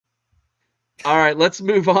All right, let's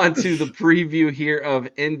move on to the preview here of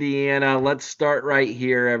Indiana. Let's start right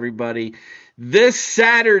here, everybody. This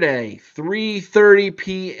Saturday, 3:30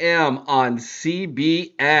 p.m. on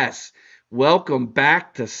CBS. Welcome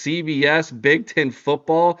back to CBS Big Ten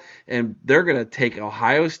football, and they're going to take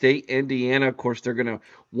Ohio State, Indiana. Of course, they're going to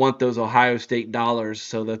want those Ohio State dollars,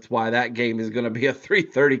 so that's why that game is going to be a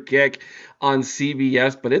 3:30 kick on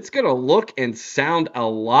CBS. But it's going to look and sound a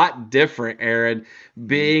lot different, Aaron, Mm.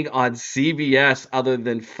 being on CBS other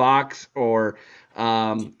than Fox or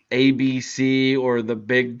ABC or the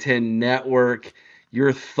Big Ten Network.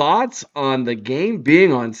 Your thoughts on the game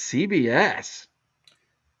being on CBS?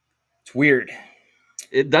 It's weird.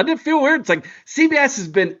 It doesn't feel weird. It's like CBS has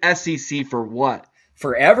been SEC for what,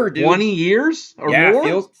 Forever, dude. 20 years or Yeah,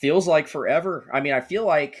 more? feels like forever. I mean, I feel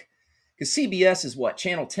like because CBS is what,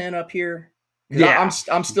 Channel 10 up here. Because Yeah,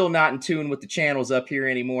 I'm still not in tune with the channels up here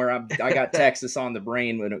anymore. I got Texas on the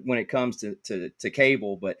brain when it comes to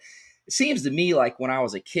cable, but it seems to me like when I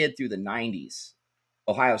was a kid through the '90s,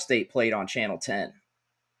 Ohio State played on Channel 10.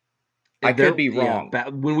 I could be wrong.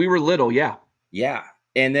 when we were little, yeah, Yeah,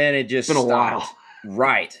 and then it it's just been a while. stopped.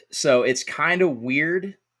 Right. So it's kind of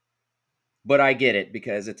weird, but I get it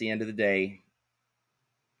because at the end of the day,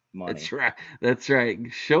 That's money. right. That's right.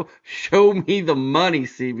 Show me the money,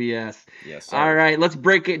 CBS. Yes, All sir. right, let's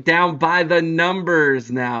break it down by the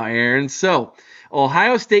numbers now, Aaron. So,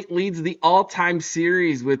 Ohio State leads the all-time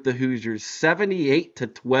series with the Hoosiers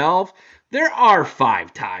 78-12. There are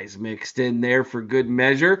 5 ties mixed in there for good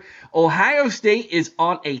measure. Ohio State is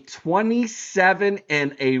on a 27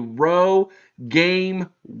 and a row game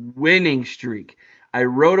winning streak. I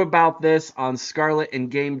wrote about this on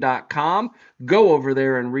scarletandgame.com. Go over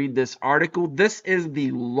there and read this article. This is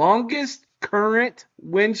the longest current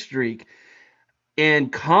win streak in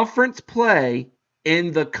conference play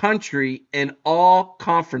in the country in all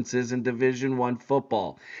conferences in Division 1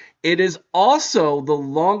 football. It is also the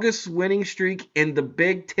longest winning streak in the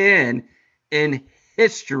Big 10 in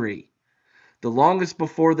history. The longest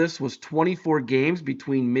before this was 24 games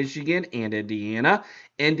between Michigan and Indiana.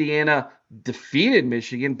 Indiana defeated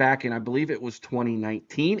Michigan back in, I believe it was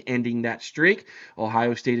 2019, ending that streak.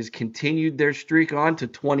 Ohio State has continued their streak on to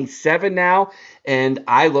 27 now, and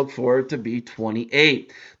I look for it to be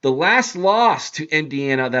 28. The last loss to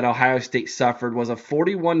Indiana that Ohio State suffered was a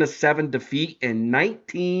 41-7 defeat in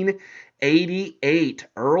 1988.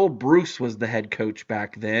 Earl Bruce was the head coach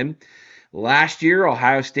back then. Last year,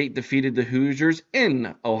 Ohio State defeated the Hoosiers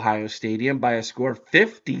in Ohio Stadium by a score of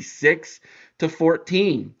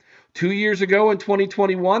 56-14. 2 years ago in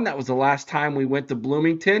 2021, that was the last time we went to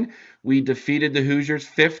Bloomington. We defeated the Hoosiers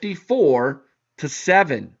 54-7.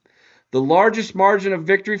 The largest margin of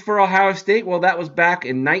victory for Ohio State, well, that was back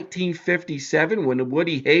in 1957 when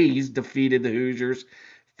Woody Hayes defeated the Hoosiers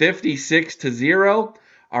 56-0.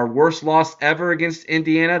 Our worst loss ever against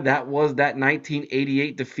Indiana, that was that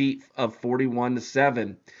 1988 defeat of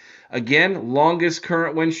 41-7. Again, longest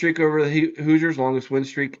current win streak over the Hoosiers, longest win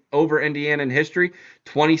streak over Indiana in history,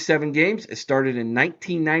 27 games. It started in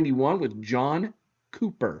 1991 with John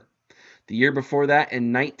Cooper. The year before that,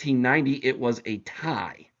 in 1990, it was a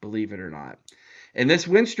tie, believe it or not. And this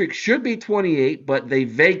win streak should be 28, but they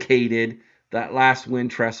vacated that last win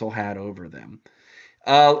Tressel had over them.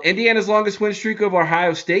 Indiana's longest win streak over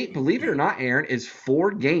Ohio State, believe it or not, Aaron, is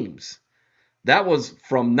 4 games. That was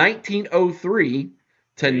from 1903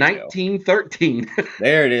 to There you go. 1913.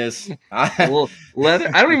 There it is. Leather.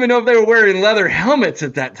 I don't even know if they were wearing leather helmets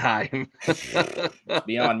at that time. It's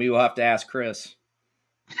beyond me. We'll have to ask Chris.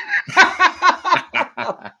 He's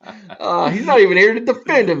not even here to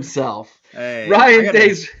defend himself. Hey, I Ryan gotta.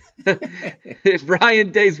 Day's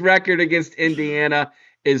Ryan Day's record against Indiana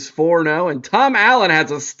is 4-0, and Tom Allen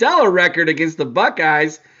has a stellar record against the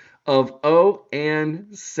Buckeyes of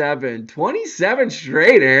 0-7. 27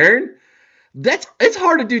 straight, Aaron. It's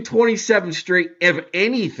hard to do 27 straight of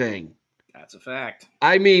anything. That's a fact.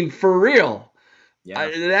 I mean, for real.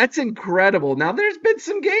 Yeah. That's incredible. Now, there's been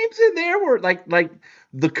some games in there where, like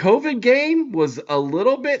the COVID game was a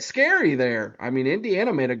little bit scary there. I mean,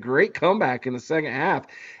 Indiana made a great comeback in the second half,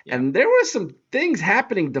 Yeah. and there were some things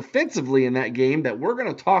happening defensively in that game that we're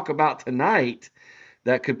going to talk about tonight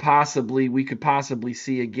that we could possibly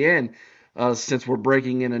see again since we're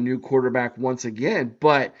breaking in a new quarterback once again.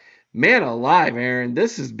 But man alive, Aaron,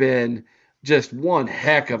 this has been just one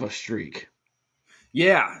heck of a streak.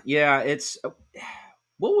 Yeah. Yeah. It's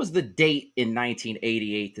what was the date in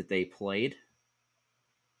 1988 that they played?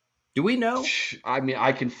 Do we know? I mean,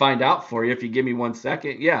 I can find out for you if you give me 1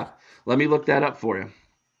 second. Yeah, let me look that up for you.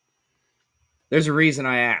 There's a reason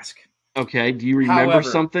I ask. Okay, do you remember However,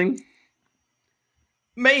 something?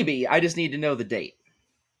 Maybe. I just need to know the date.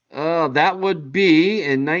 That would be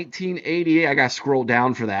in 1988. I got to scroll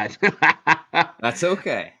down for that. That's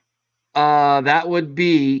okay. That would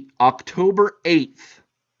be October 8th.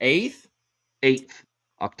 8th? 8th.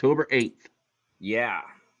 October 8th. Yeah.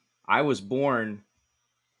 I was born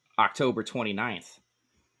October 29th.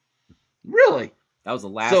 Really? That was the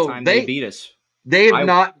last time they beat us. They have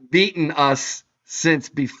not beaten us since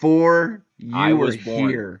before you were born.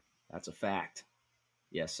 Here. That's a fact.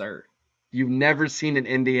 Yes, sir. You've never seen an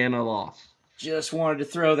Indiana loss. Just wanted to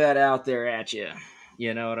throw that out there at you.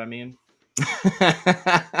 You know what I mean?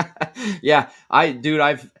 Yeah,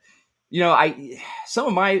 some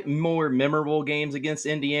of my more memorable games against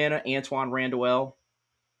Indiana, Antoine Randall. I don't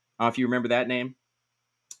know if you remember that name.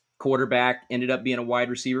 Quarterback, ended up being a wide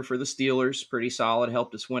receiver for the Steelers. Pretty solid.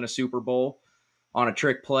 Helped us win a Super Bowl on a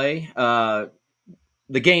trick play.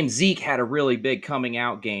 The game Zeke had a really big coming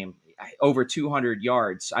out game, over 200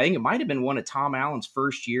 yards. I think it might have been one of Tom Allen's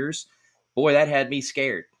first years. Boy, that had me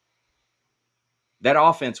scared. That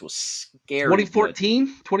offense was scary. 2014?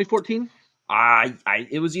 2014?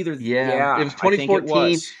 It was either it was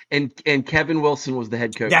 2014, and Kevin Wilson was the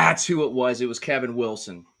head coach. That's who it was. It was Kevin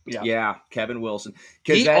Wilson. Yeah, Kevin Wilson.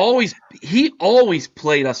 He always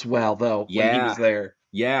played us well though when he was there.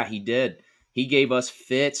 Yeah, he did. He gave us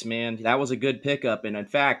fits, man. That was a good pickup, and in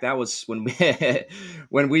fact, that was when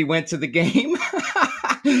we went to the game.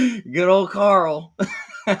 Good old Carl.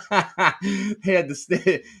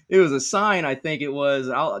 It was a sign, I think it was.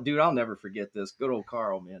 I'll never forget this. Good old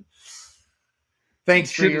Carl, man.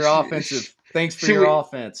 Thanks for your offense.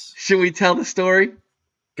 Should we tell the story?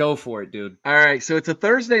 Go for it, dude. All right, so it's a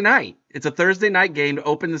Thursday night. It's a Thursday night game to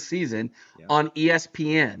open the season on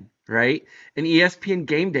ESPN, right? And ESPN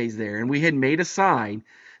Game Day's there, and we had made a sign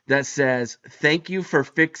that says, "Thank you for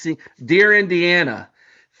fixing, dear Indiana.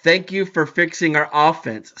 Thank you for fixing our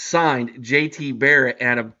offense." Signed, JT Barrett,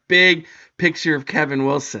 and a big picture of Kevin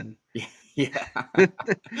Wilson. Yeah.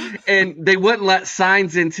 And they wouldn't let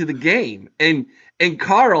signs into the game. And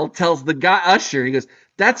Carl tells the guy usher, he goes,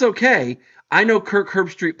 "That's okay. I know Kirk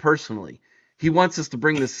Herbstreit personally. He wants us to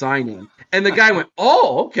bring this sign in." And the guy went,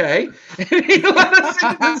 "Oh, okay." And he let us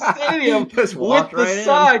into the stadium with the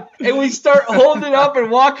sign. And we start holding it up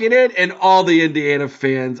and walking in. And all the Indiana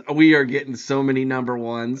fans, we are getting so many number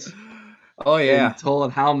ones. Oh, yeah. And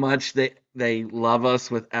told how much they love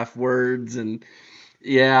us with F words. And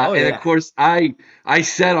of course, I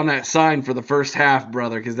sat on that sign for the first half,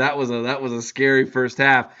 brother, because that was a scary first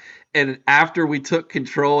half. And after we took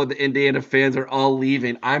control and the Indiana fans are all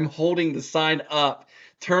leaving, I'm holding the sign up,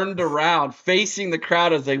 turned around, facing the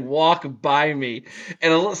crowd as they walk by me.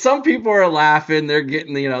 And some people are laughing. They're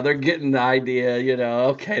getting the idea,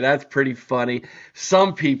 okay, that's pretty funny.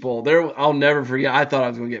 Some people, I'll never forget, I thought I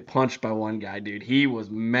was going to get punched by one guy, dude. He was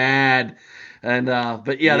mad. And,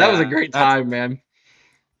 that was a great time, man.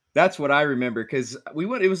 That's what I remember, because we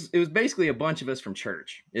went, it was basically a bunch of us from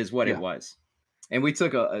church is what it was. And we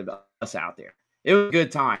took us out there. It was a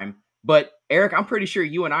good time. But Eric, I'm pretty sure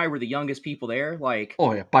you and I were the youngest people there. Like,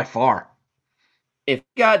 oh yeah, by far. If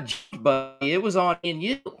you got buddy, it was on in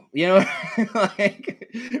you.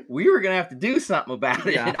 Like we were gonna have to do something about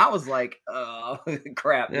it. Yeah. And I was like, "Oh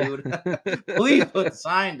crap, dude! Please put the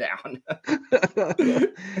sign down."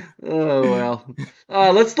 Oh well.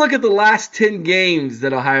 Let's look at the last 10 games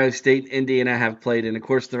that Ohio State and Indiana have played, and of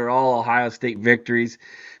course they're all Ohio State victories.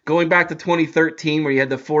 Going back to 2013, where you had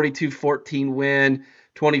the 42-14 win.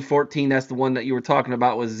 2014, that's the one that you were talking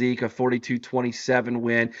about with Zeke, a 42-27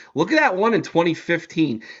 win. Look at that one in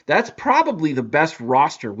 2015. That's probably the best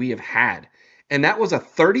roster we have had. And that was a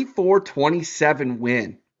 34-27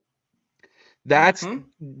 win.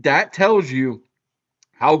 That tells you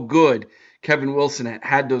how good Kevin Wilson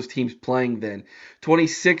had those teams playing then.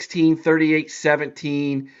 2016,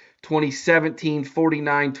 38-17. 2017,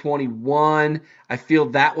 49-21. I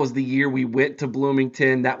feel that was the year we went to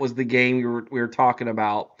Bloomington. That was the game we were talking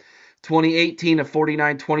about. 2018, a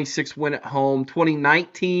 49-26 win at home.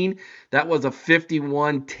 2019, that was a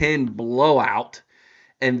 51-10 blowout.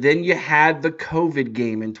 And then you had the COVID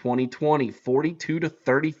game in 2020,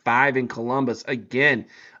 42-35 in Columbus. Again,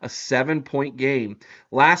 a 7-point game.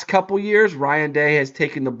 Last couple years, Ryan Day has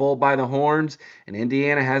taken the bull by the horns, and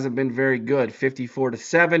Indiana hasn't been very good.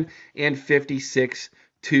 54-7 and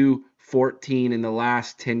 56-14 in the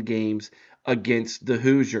last 10 games against the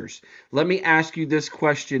Hoosiers. Let me ask you this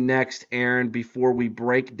question next, Aaron, before we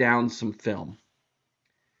break down some film.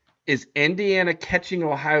 Is Indiana catching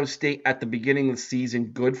Ohio State at the beginning of the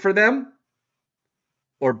season good for them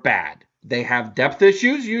or bad? They have depth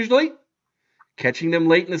issues usually. Catching them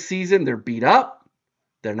late in the season, they're beat up.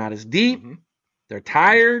 They're not as deep. They're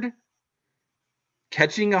tired.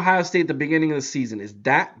 Catching Ohio State at the beginning of the season, is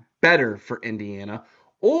that better for Indiana?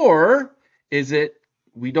 Or is it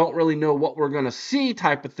we don't really know what we're going to see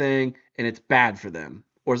type of thing and it's bad for them?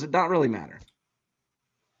 Or does it not really matter?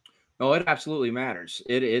 Oh, it absolutely matters.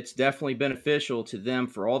 It's definitely beneficial to them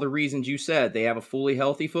for all the reasons you said. They have a fully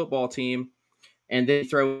healthy football team, and they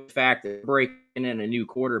throw the fact that they're breaking in a new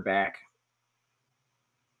quarterback.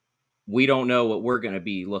 We don't know what we're going to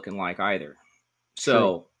be looking like either.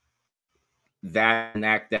 So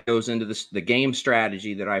that goes into the game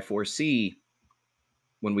strategy that I foresee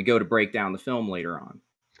when we go to break down the film later on.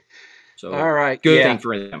 So all right, good thing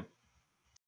for them.